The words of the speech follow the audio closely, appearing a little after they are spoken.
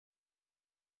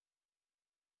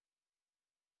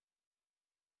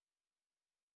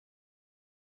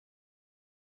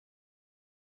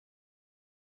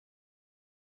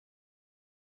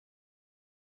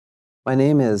My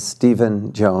name is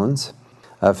Stephen Jones,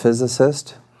 a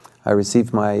physicist. I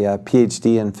received my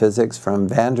PhD in physics from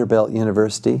Vanderbilt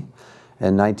University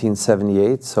in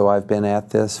 1978, so I've been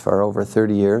at this for over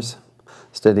 30 years,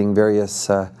 studying various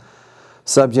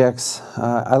subjects.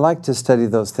 I like to study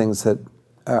those things that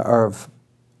have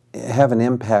an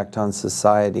impact on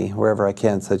society wherever I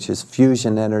can, such as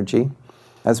fusion energy.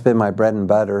 That's been my bread and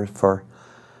butter for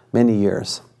many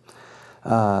years.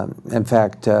 In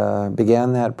fact,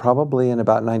 began that probably in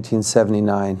about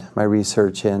 1979, my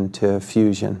research into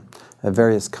fusion,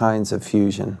 various kinds of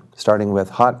fusion, starting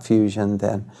with hot fusion,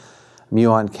 then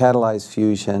muon catalyzed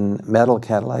fusion, metal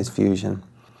catalyzed fusion.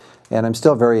 And I'm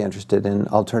still very interested in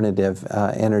alternative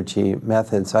energy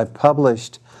methods. I've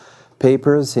published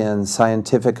papers in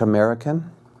Scientific American,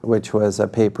 which was a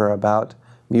paper about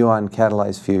muon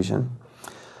catalyzed fusion.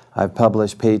 I've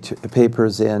published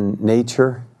papers in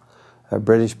Nature, a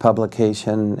British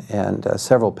publication, and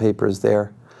several papers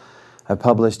there. I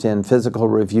published in Physical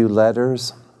Review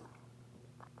Letters,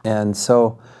 and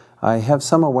so I have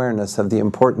some awareness of the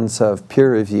importance of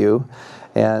peer review,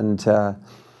 and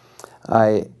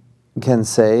I can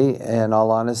say, in all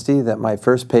honesty, that my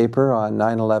first paper on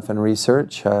 9/11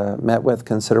 research met with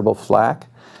considerable flack,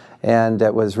 and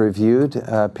it was reviewed,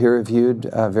 peer-reviewed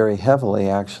very heavily,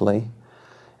 actually,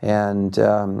 and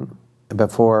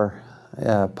before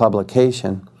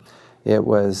publication, it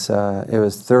was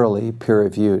thoroughly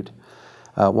peer-reviewed.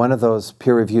 One of those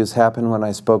peer reviews happened when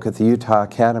I spoke at the Utah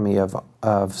Academy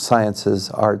of Sciences,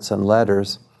 Arts, and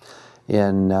Letters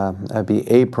in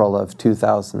April of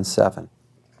 2007.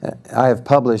 I have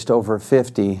published over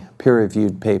 50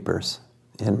 peer-reviewed papers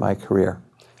in my career.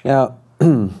 Now,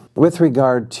 with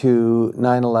regard to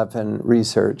 9/11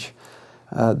 research,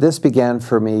 this began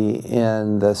for me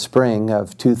in the spring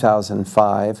of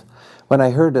 2005 when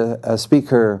I heard a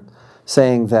speaker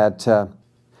saying that,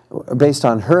 based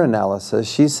on her analysis,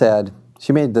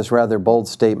 she made this rather bold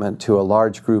statement to a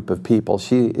large group of people.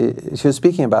 She was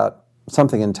speaking about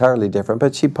something entirely different,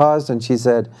 but she paused and she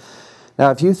said,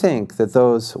 "Now, if you think that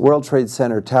those World Trade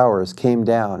Center towers came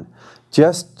down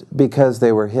just because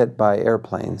they were hit by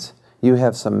airplanes, you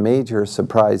have some major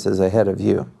surprises ahead of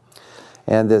you."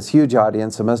 And this huge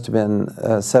audience, it must have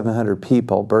been 700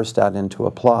 people, burst out into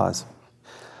applause.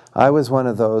 I was one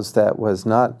of those that was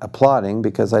not applauding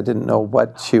because I didn't know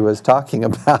what she was talking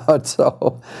about.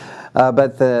 So,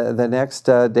 but the next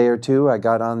day or two, I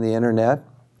got on the internet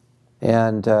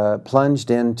and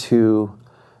plunged into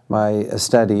my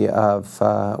study of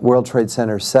World Trade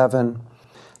Center 7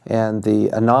 and the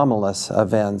anomalous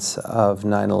events of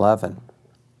 9/11.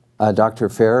 Dr.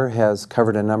 Ferrer has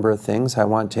covered a number of things. I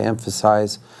want to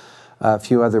emphasize a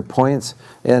few other points,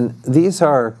 and these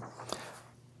are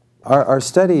our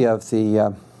study of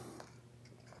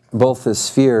both the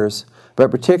spheres, but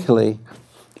particularly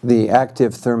the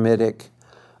active thermitic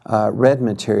red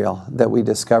material that we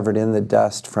discovered in the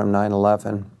dust from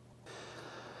 9/11.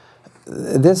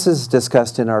 This is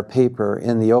discussed in our paper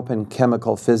in the Open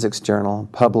Chemical Physics Journal,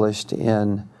 published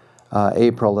in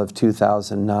April of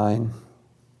 2009.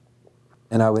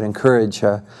 And I would encourage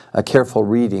a careful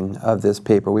reading of this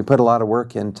paper. We put a lot of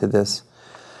work into this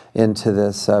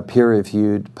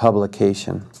peer-reviewed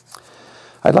publication.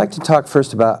 I'd like to talk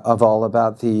first of all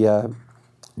about the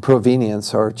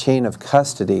provenience or chain of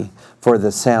custody for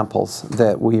the samples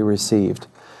that we received.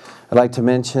 I'd like to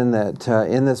mention that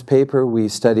in this paper we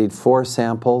studied 4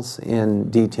 samples in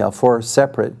detail, 4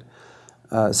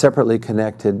 separately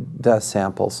connected dust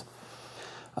samples.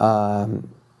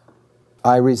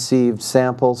 I received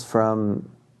samples from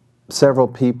several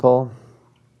people,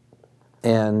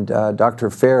 and Dr.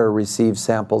 Ferrer received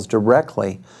samples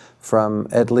directly from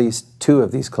at least 2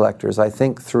 of these collectors. I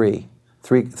think three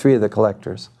of the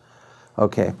collectors.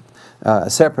 Okay,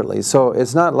 separately. So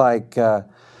it's not like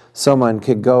someone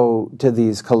could go to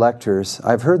these collectors.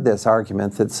 I've heard this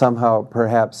argument that somehow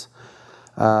perhaps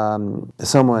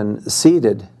someone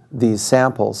seeded these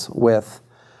samples with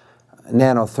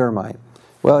nanothermite.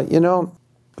 Well, you know,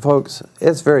 folks,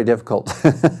 it's very difficult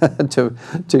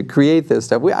to create this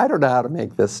stuff. I don't know how to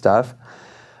make this stuff.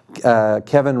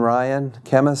 Kevin Ryan,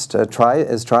 chemist,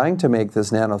 is trying to make this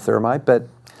nanothermite, but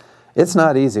it's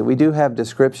not easy. We do have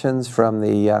descriptions from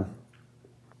the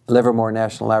Livermore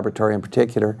National Laboratory in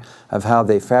particular of how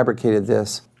they fabricated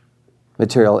this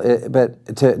material,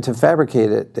 but to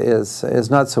fabricate it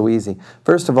is not so easy.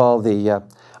 First of all, the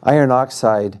iron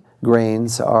oxide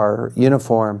grains are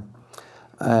uniform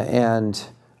and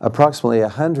approximately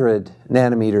 100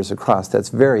 nanometers across. That's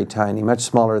very tiny, much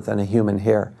smaller than a human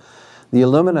hair. The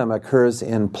aluminum occurs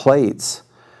in plates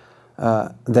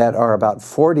that are about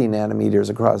 40 nanometers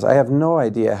across. I have no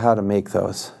idea how to make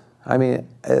those. I mean,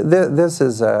 this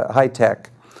is a high-tech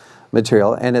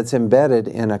material, and it's embedded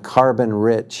in a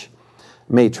carbon-rich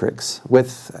matrix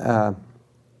with...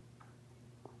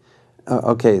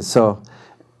 okay, so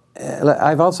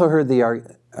I've also heard the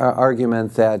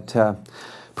argument that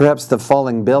perhaps the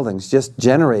falling buildings just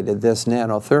generated this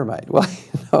nanothermite.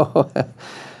 Well,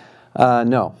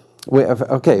 no.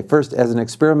 Okay, first, as an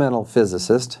experimental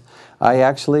physicist, I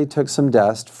actually took some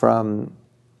dust from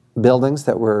buildings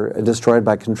that were destroyed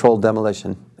by controlled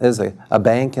demolition. There's a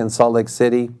bank in Salt Lake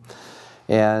City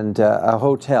and a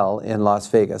hotel in Las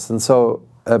Vegas. And so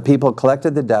people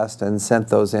collected the dust and sent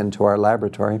those into our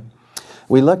laboratory.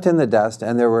 We looked in the dust,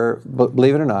 and there were,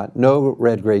 believe it or not, no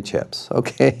red-gray chips.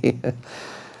 Okay.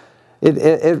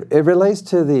 It relates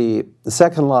to the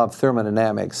second law of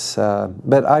thermodynamics,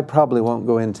 but I probably won't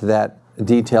go into that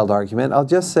detailed argument. I'll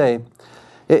just say,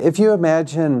 if you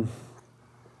imagine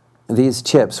these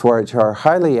chips which are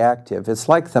highly active, it's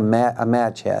like a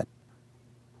match head.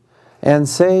 And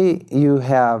say you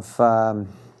have the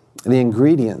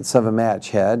ingredients of a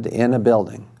match head in a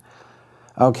building.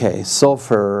 Okay,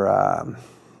 sulfur,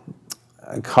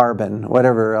 carbon,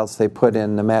 whatever else they put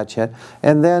in the match head,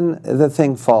 and then the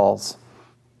thing falls.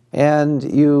 And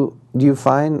do you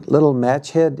find little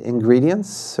match head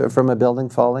ingredients from a building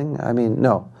falling? I mean,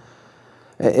 no.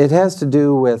 It has to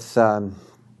do with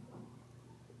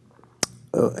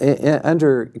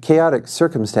under chaotic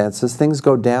circumstances, things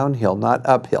go downhill, not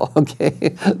uphill. Okay,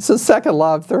 it's the second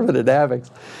law of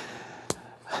thermodynamics.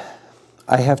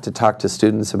 I have to talk to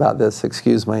students about this.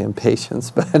 Excuse my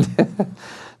impatience, but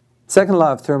second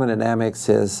law of thermodynamics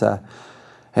is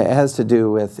has to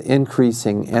do with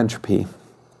increasing entropy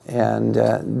and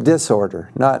disorder,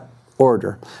 not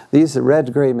order. These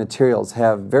red-gray materials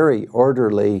have very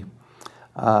orderly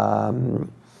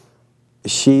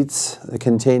sheets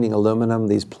containing aluminum,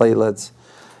 these platelets,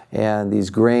 and these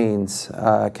grains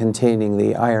containing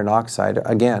the iron oxide,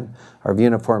 again, are of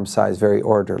uniform size, very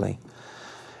orderly.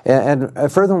 And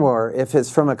furthermore, if it's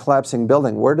from a collapsing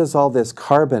building, where does all this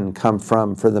carbon come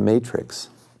from for the matrix?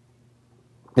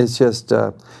 It's just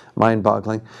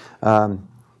mind-boggling.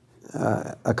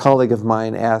 A colleague of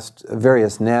mine asked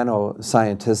various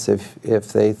nanoscientists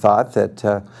if they thought that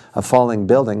a falling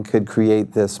building could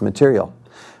create this material,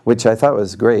 which I thought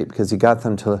was great because he got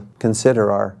them to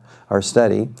consider our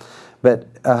study.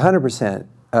 But 100%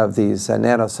 of these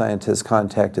nanoscientists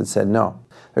contacted said, no,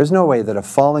 there's no way that a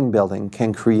falling building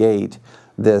can create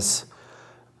this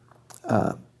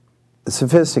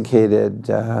sophisticated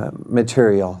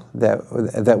material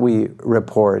that we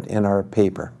report in our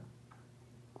paper.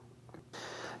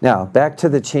 Now, back to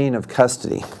the chain of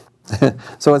custody.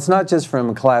 So it's not just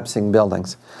from collapsing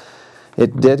buildings.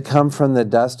 It did come from the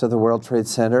dust of the World Trade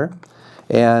Center,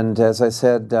 and as I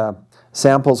said,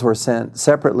 samples were sent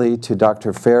separately to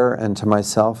Dr. Fair and to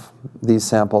myself. These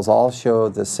samples all show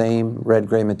the same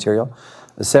red-gray material.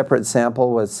 A separate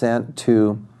sample was sent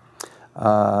to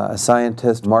a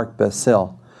scientist, Mark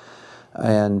Basil,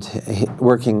 and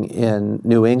working in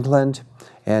New England,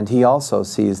 and he also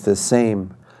sees the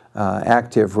same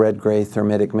active red-gray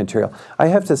thermitic material. I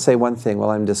have to say one thing while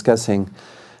I'm discussing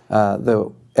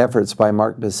the efforts by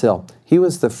Mark Basil. He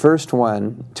was the first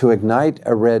one to ignite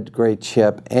a red-gray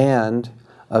chip and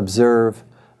observe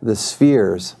the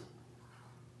spheres,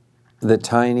 the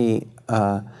tiny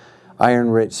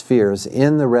iron-rich spheres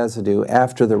in the residue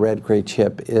after the red-gray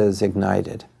chip is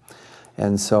ignited.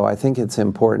 And so I think it's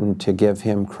important to give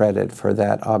him credit for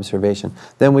that observation.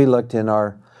 Then we looked in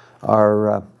our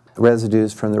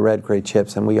residues from the red-gray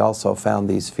chips, and we also found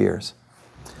these spheres.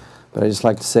 But I'd just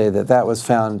like to say that that was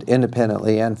found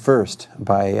independently and first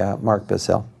by Mark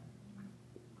Basil.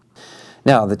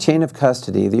 Now, the chain of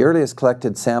custody. The earliest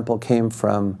collected sample came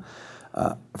from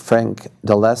Frank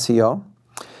D'Alessio.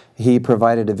 He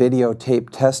provided a videotape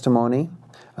testimony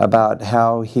about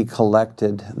how he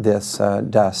collected this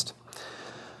dust.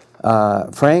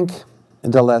 Frank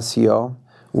D'Alessio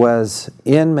was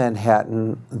in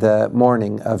Manhattan the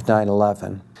morning of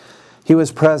 9/11. He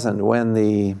was present when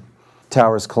the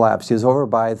towers collapsed. He was over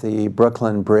by the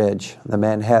Brooklyn Bridge, the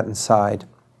Manhattan side.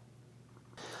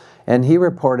 And he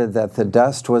reported that the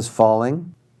dust was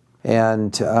falling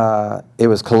and it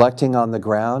was collecting on the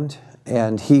ground,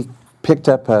 and he picked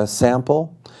up a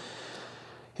sample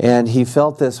and he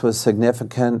felt this was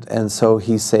significant, and so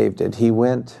he saved it.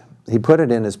 He put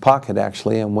it in his pocket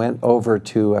actually and went over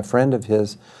to a friend of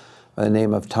his by the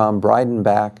name of Tom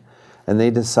Breidenbach, and they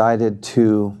decided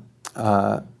to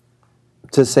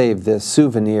save this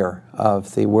souvenir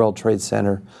of the World Trade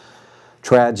Center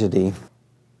tragedy.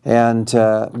 And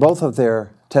both of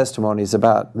their testimonies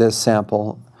about this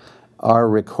sample are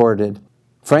recorded.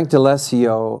 Frank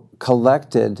D'Alessio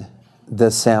collected the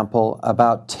sample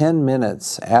about 10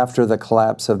 minutes after the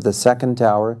collapse of the second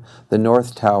tower, the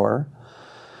North Tower.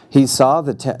 He saw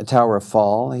the tower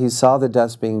fall, he saw the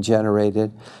dust being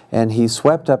generated, and he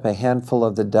swept up a handful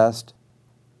of the dust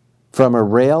from a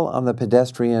rail on the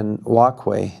pedestrian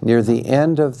walkway near the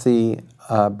end of the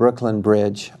Brooklyn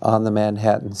Bridge on the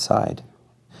Manhattan side.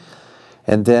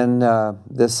 And then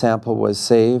this sample was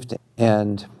saved,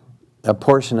 and a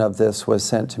portion of this was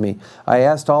sent to me. I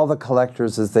asked all the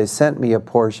collectors as they sent me a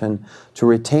portion to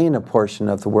retain a portion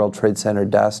of the World Trade Center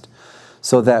dust,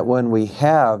 so that when we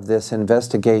have this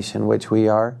investigation, which we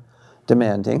are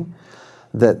demanding,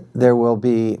 that there will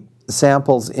be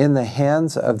samples in the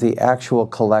hands of the actual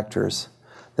collectors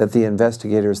that the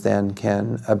investigators then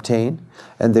can obtain,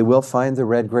 and they will find the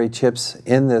red-gray chips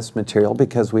in this material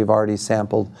because we've already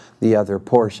sampled the other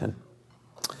portion.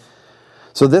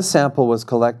 So this sample was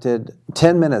collected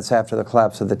 10 minutes after the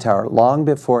collapse of the tower, long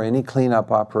before any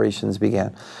cleanup operations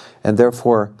began, and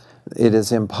therefore it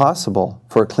is impossible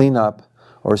for cleanup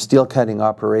or steel cutting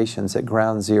operations at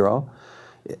ground zero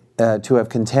to have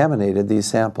contaminated these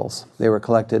samples. They were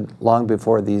collected long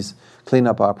before these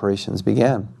cleanup operations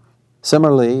began.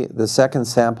 Similarly, the second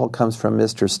sample comes from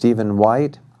Mr. Stephen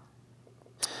White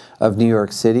of New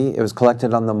York City. It was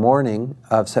collected on the morning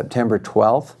of September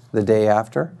 12th, the day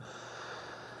after.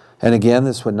 And again,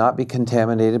 this would not be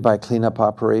contaminated by cleanup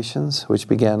operations, which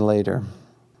began later.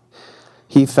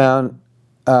 He found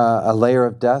a layer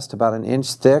of dust about an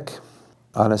inch thick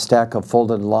on a stack of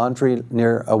folded laundry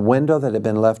near a window that had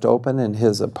been left open in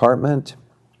his apartment.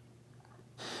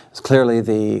 Clearly,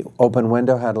 the open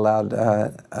window had allowed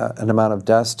an amount of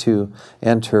dust to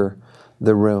enter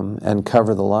the room and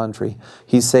cover the laundry.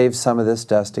 He saved some of this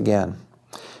dust again.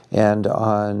 And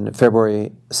on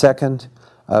February 2nd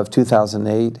of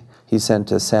 2008, he sent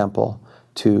a sample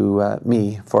to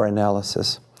me for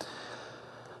analysis.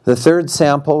 The third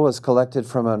sample was collected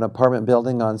from an apartment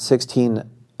building on 16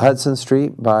 Hudson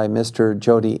Street by Mr.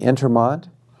 Jody Intermont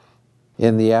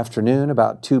in the afternoon,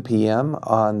 about 2 p.m.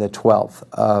 on the 12th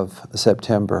of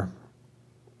September.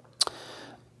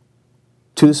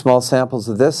 Two small samples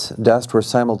of this dust were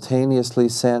simultaneously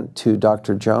sent to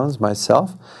Dr. Jones,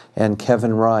 myself, and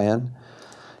Kevin Ryan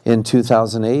in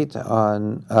 2008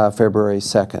 on February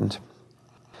 2nd.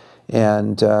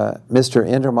 And Mr.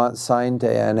 Intermont signed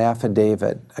an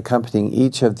affidavit accompanying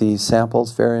each of these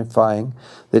samples, verifying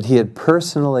that he had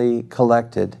personally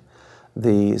collected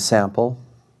the sample,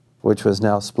 which was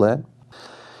now split.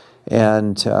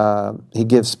 And he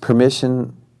gives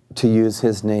permission to use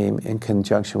his name in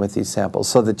conjunction with these samples.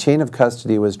 So the chain of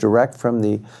custody was direct from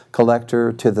the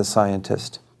collector to the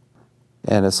scientist.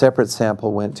 And a separate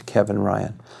sample went to Kevin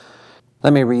Ryan.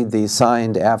 Let me read the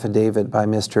signed affidavit by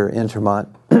Mr. Intermont.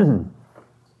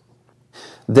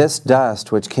 This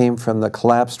dust, which came from the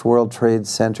collapsed World Trade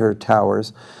Center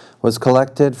towers, was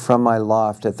collected from my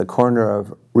loft at the corner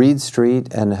of Reed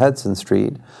Street and Hudson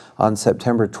Street on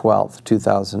September 12th,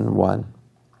 2001.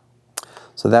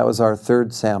 So that was our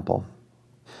third sample.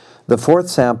 The fourth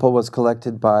sample was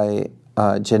collected by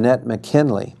Jeanette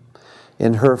McKinley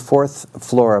in her fourth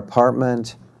floor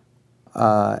apartment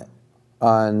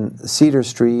on Cedar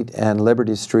Street and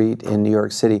Liberty Street in New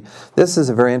York City. This is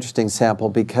a very interesting sample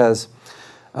because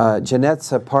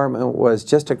Jeanette's apartment was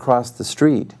just across the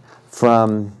street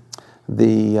from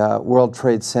the World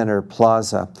Trade Center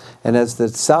plaza. And as the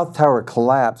South Tower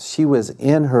collapsed, she was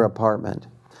in her apartment.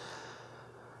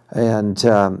 And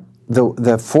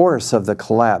the force of the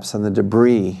collapse and the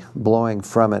debris blowing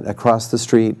from it across the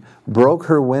street broke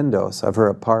her windows of her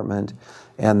apartment,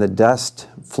 and the dust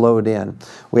flowed in.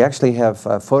 We actually have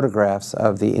photographs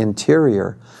of the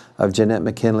interior of Jeanette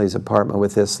McKinley's apartment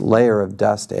with this layer of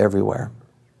dust everywhere.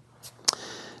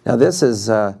 Now this is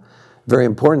a very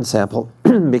important sample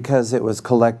because it was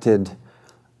collected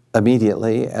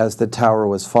immediately as the tower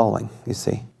was falling, you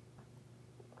see.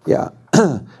 Yeah,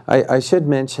 I should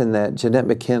mention that Jeanette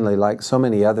McKinley, like so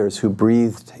many others who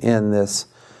breathed in this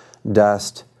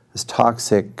dust, this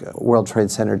toxic World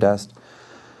Trade Center dust,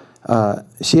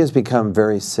 she has become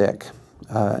very sick,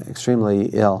 extremely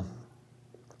ill,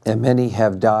 and many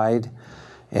have died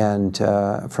and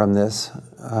from this,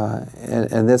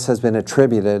 and this has been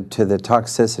attributed to the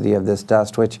toxicity of this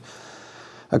dust, which,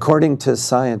 according to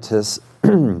scientists,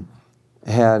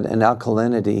 had an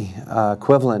alkalinity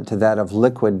equivalent to that of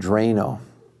liquid Drano.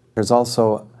 There's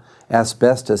also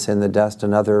asbestos in the dust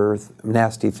and other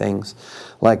nasty things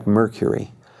like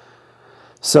mercury.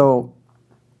 So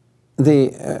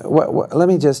let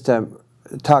me just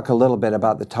talk a little bit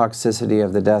about the toxicity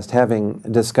of the dust, having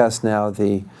discussed now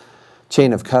the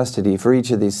chain of custody for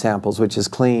each of these samples, which is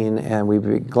clean, and we'd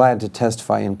be glad to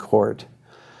testify in court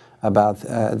about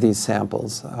these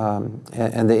samples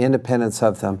and the independence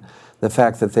of them, the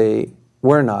fact that they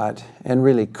were not and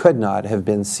really could not have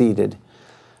been seeded.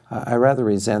 I rather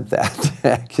resent that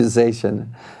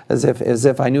accusation, as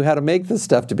if I knew how to make this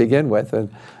stuff to begin with,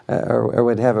 or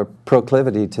would have a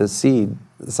proclivity to seed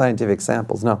scientific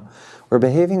samples. No, we're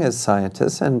behaving as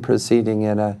scientists and proceeding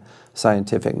in a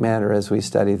scientific manner as we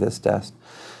study this dust.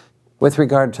 With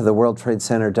regard to the World Trade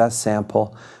Center dust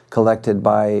sample collected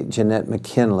by Jeanette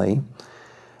McKinley,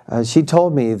 she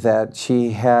told me that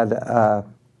she had a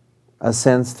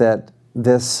sense that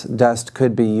this dust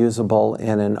could be usable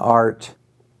in an art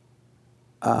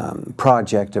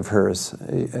project of hers,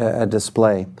 a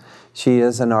display. She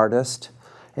is an artist,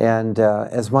 and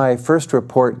as my first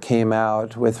report came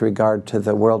out with regard to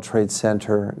the World Trade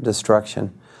Center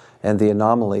destruction and the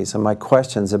anomalies and my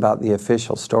questions about the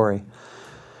official story,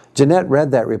 Jeanette read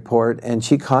that report and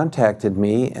she contacted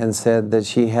me and said that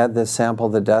she had this sample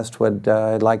of the dust, would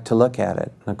I'd like to look at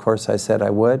it. And of course I said I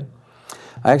would.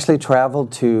 I actually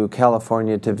traveled to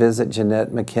California to visit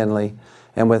Jeanette McKinley,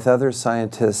 and with other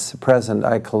scientists present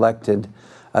I collected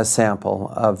a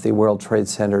sample of the World Trade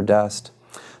Center dust.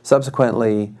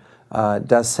 Subsequently,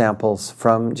 dust samples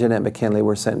from Jeanette McKinley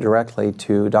were sent directly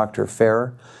to Dr.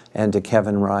 Ferrer and to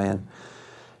Kevin Ryan.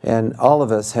 And all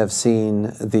of us have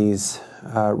seen these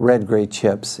red-gray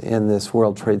chips in this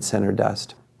World Trade Center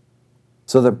dust.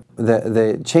 So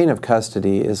the chain of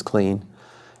custody is clean,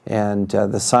 and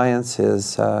the science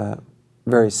is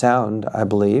very sound, I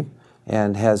believe,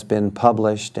 and has been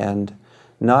published and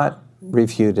not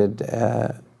refuted.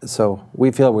 So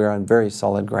we feel we're on very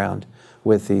solid ground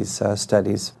with these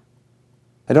studies.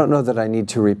 I don't know that I need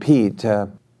to repeat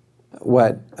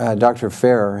what Dr.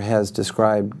 Ferrer has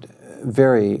described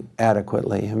very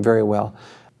adequately and very well.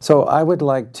 So I would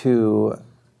like to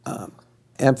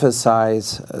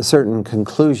emphasize certain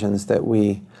conclusions that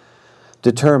we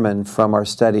determined from our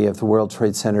study of the World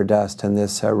Trade Center dust and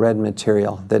this red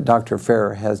material that Dr.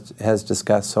 Ferrer has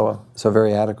discussed so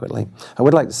very adequately. I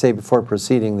would like to say before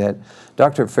proceeding that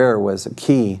Dr. Ferrer was a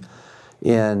key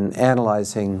in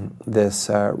analyzing this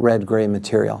red-gray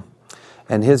material,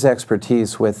 and his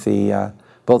expertise with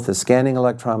both the scanning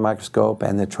electron microscope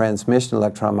and the transmission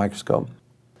electron microscope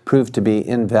proved to be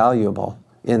invaluable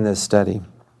in this study.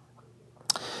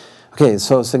 Okay,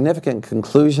 so significant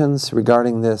conclusions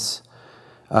regarding this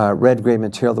red-gray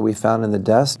material that we found in the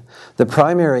dust. The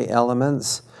primary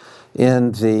elements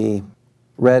in the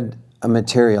red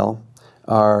material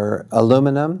are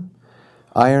aluminum,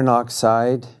 iron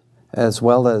oxide, as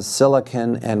well as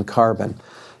silicon and carbon.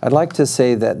 I'd like to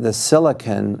say that the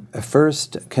silicon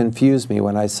first confused me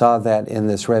when I saw that in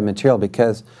this red material,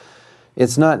 because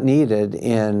it's not needed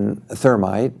in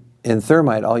thermite. In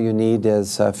thermite, all you need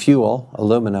is fuel,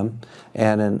 aluminum,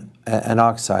 and an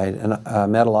oxide, a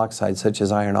metal oxide such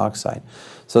as iron oxide,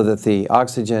 so that the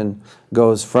oxygen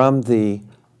goes from the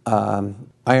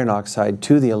iron oxide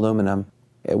to the aluminum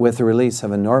with the release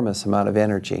of an enormous amount of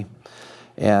energy.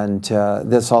 And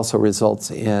this also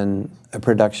results in a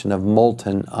production of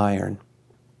molten iron.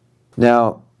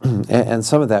 Now, and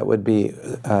some of that would be,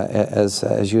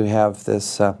 as you have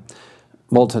this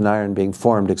molten iron being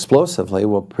formed explosively,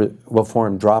 will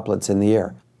form droplets in the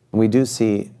air. And we do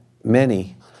see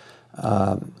many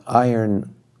iron-rich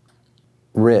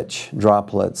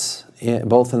droplets,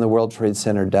 both in the World Trade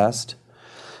Center dust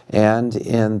and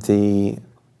in the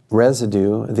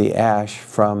residue, the ash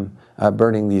from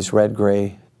burning these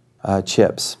red-gray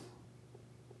chips.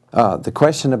 The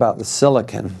question about the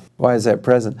silicon, why is that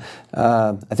present?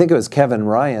 I think it was Kevin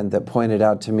Ryan that pointed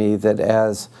out to me that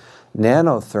as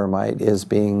nanothermite is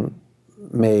being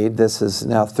made, this is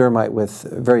now thermite with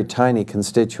very tiny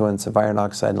constituents of iron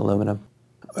oxide and aluminum.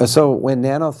 So when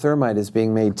nanothermite is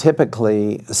being made,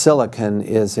 typically silicon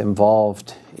is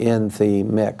involved in the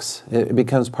mix. It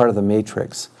becomes part of the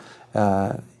matrix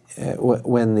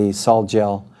when the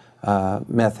sol-gel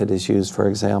method is used, for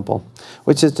example,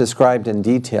 which is described in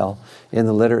detail in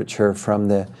the literature from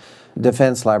the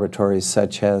defense laboratories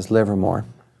such as Livermore.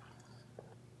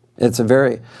 It's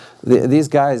these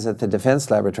guys at the defense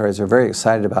laboratories are very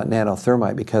excited about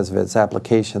nanothermite because of its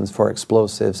applications for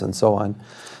explosives and so on.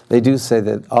 They do say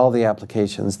that all the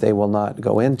applications they will not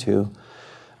go into.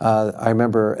 I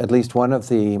remember at least one of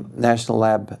the National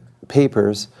Lab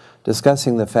papers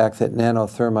discussing the fact that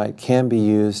nanothermite can be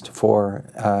used for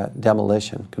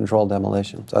demolition, controlled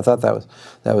demolition. So I thought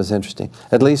that was interesting,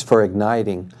 at least for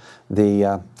igniting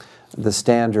the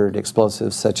standard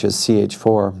explosives such as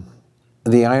CH4.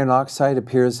 The iron oxide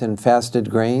appears in faceted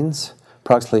grains,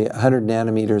 approximately 100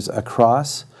 nanometers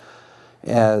across,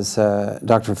 as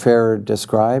Dr. Ferrer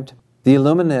described. The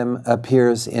aluminum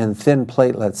appears in thin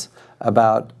platelets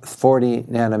about 40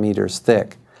 nanometers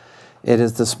thick. It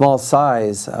is the small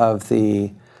size of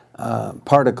the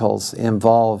particles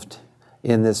involved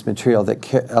in this material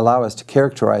that allow us to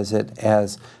characterize it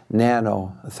as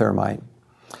nanothermite.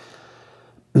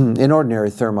 In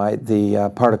ordinary thermite,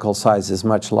 the particle size is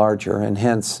much larger, and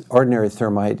hence ordinary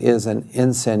thermite is an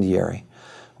incendiary.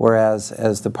 Whereas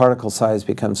as the particle size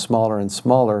becomes smaller and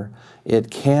smaller,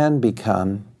 it can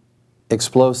become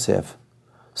explosive.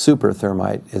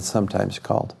 Superthermite, it's sometimes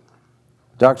called.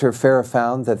 Dr. Ferrer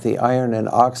found that the iron and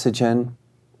oxygen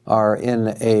are in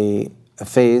a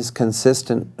phase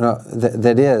consistent,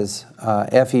 that is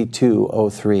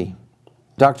Fe2O3.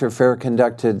 Dr. Ferrer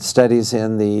conducted studies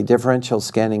in the differential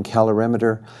scanning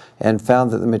calorimeter and found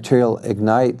that the material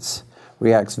ignites,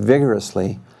 reacts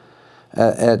vigorously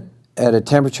at a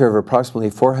temperature of approximately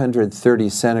 430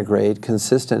 centigrade,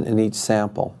 consistent in each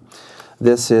sample.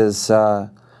 This is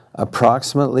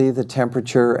approximately the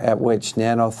temperature at which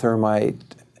nanothermite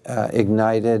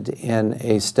ignited in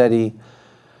a study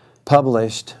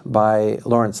published by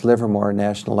Lawrence Livermore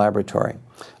National Laboratory.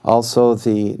 Also,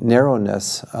 the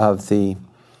narrowness of the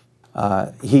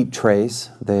heat trace,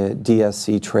 the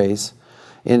DSC trace,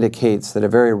 indicates that a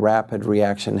very rapid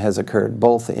reaction has occurred,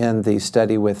 both in the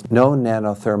study with no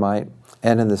nanothermite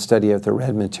and in the study of the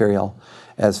red material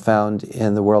as found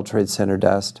in the World Trade Center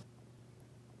dust.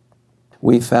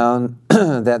 We found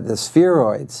that the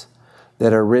spheroids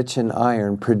that are rich in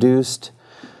iron produced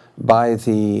by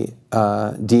the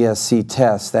DSC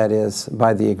test, that is,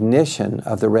 by the ignition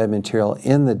of the red material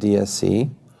in the DSC,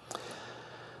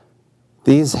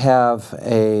 these have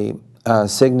a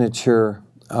signature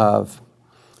of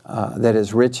that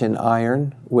is rich in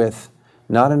iron with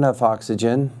not enough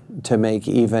oxygen to make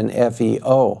even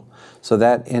FeO. So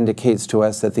that indicates to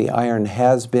us that the iron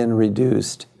has been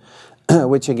reduced,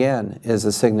 which again is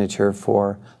a signature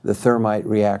for the thermite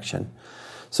reaction.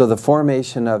 So the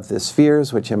formation of the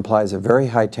spheres, which implies a very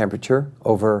high temperature,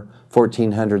 over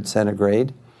 1400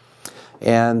 centigrade,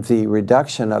 and the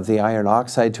reduction of the iron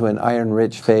oxide to an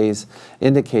iron-rich phase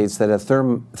indicates that a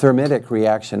thermitic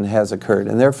reaction has occurred.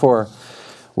 And therefore,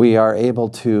 we are able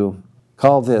to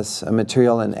call this a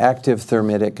material an active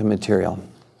thermitic material,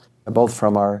 both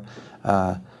from our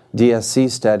DSC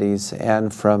studies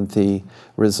and from the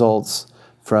results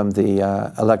from the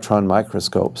electron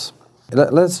microscopes.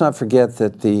 Let's not forget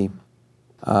that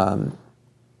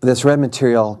this red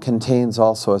material contains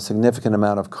also a significant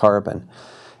amount of carbon.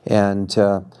 And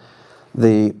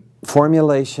the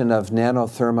formulation of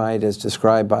nanothermite as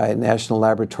described by National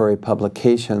Laboratory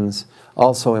publications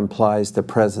also implies the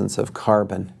presence of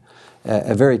carbon,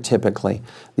 very typically.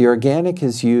 The organic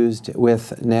is used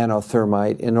with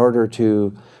nanothermite in order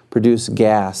to produce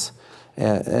gas.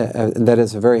 That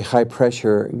is a very high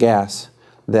pressure gas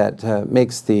that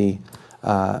makes the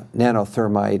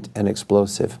nanothermite an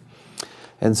explosive.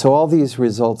 And so all these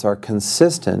results are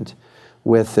consistent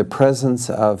with the presence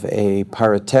of a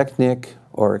pyrotechnic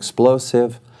or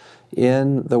explosive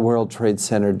in the World Trade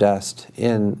Center dust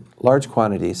in large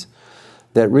quantities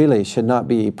that really should not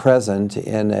be present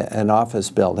in an office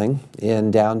building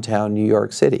in downtown New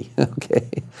York City.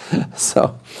 Okay,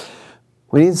 so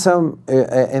we need some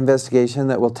investigation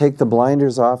that will take the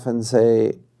blinders off and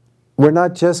say, we're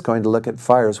not just going to look at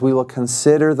fires. We will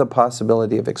consider the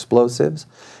possibility of explosives,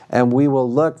 and we will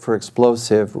look for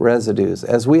explosive residues,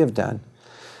 as we have done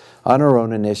on our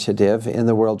own initiative in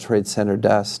the World Trade Center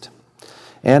dust.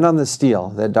 And on the steel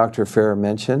that Dr. Ferrer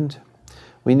mentioned,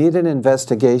 we need an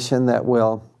investigation that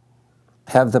will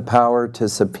have the power to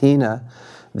subpoena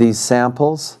these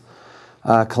samples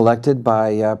collected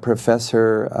by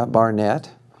Professor Barnett,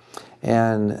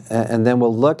 and then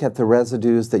we'll look at the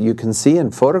residues that you can see in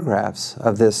photographs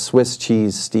of this Swiss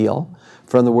cheese steel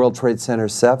from the World Trade Center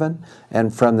 7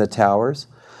 and from the towers,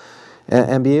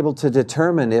 and be able to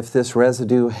determine if this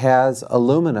residue has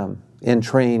aluminum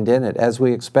entrained in it, as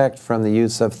we expect from the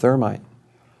use of thermite.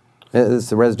 This is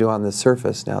the residue on the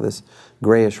surface now, this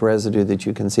grayish residue that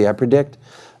you can see. I predict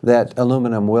that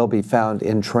aluminum will be found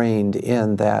entrained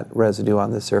in that residue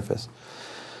on the surface.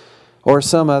 Or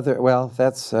some other, well,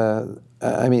 that's, I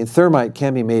mean, thermite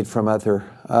can be made from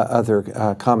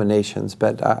other combinations,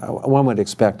 but one would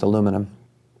expect aluminum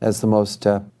as the most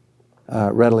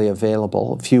readily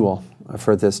available fuel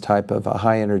for this type of a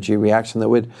high energy reaction that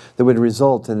would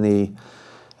result in the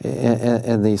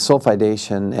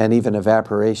sulfidation and even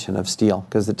evaporation of steel,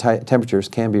 because the temperatures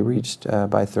can be reached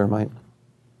by thermite.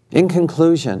 In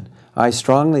conclusion, I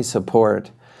strongly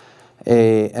support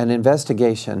an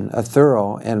investigation, a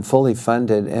thorough and fully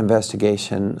funded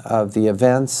investigation of the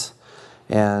events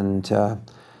and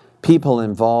people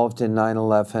involved in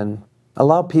 9/11,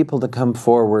 allow people to come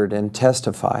forward and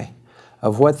testify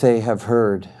of what they have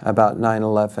heard about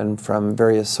 9/11 from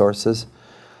various sources.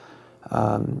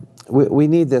 We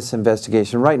need this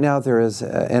investigation. Right now there is,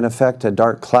 in effect, a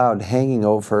dark cloud hanging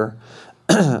over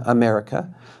America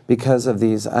because of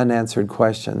these unanswered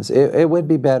questions. It would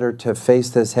be better to face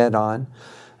this head on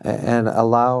and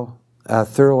allow a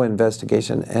thorough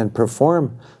investigation and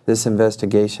perform this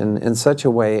investigation in such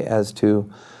a way as to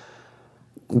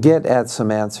get at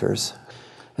some answers.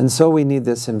 And so we need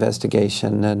this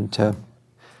investigation, and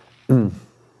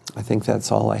I think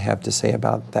that's all I have to say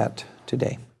about that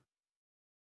today.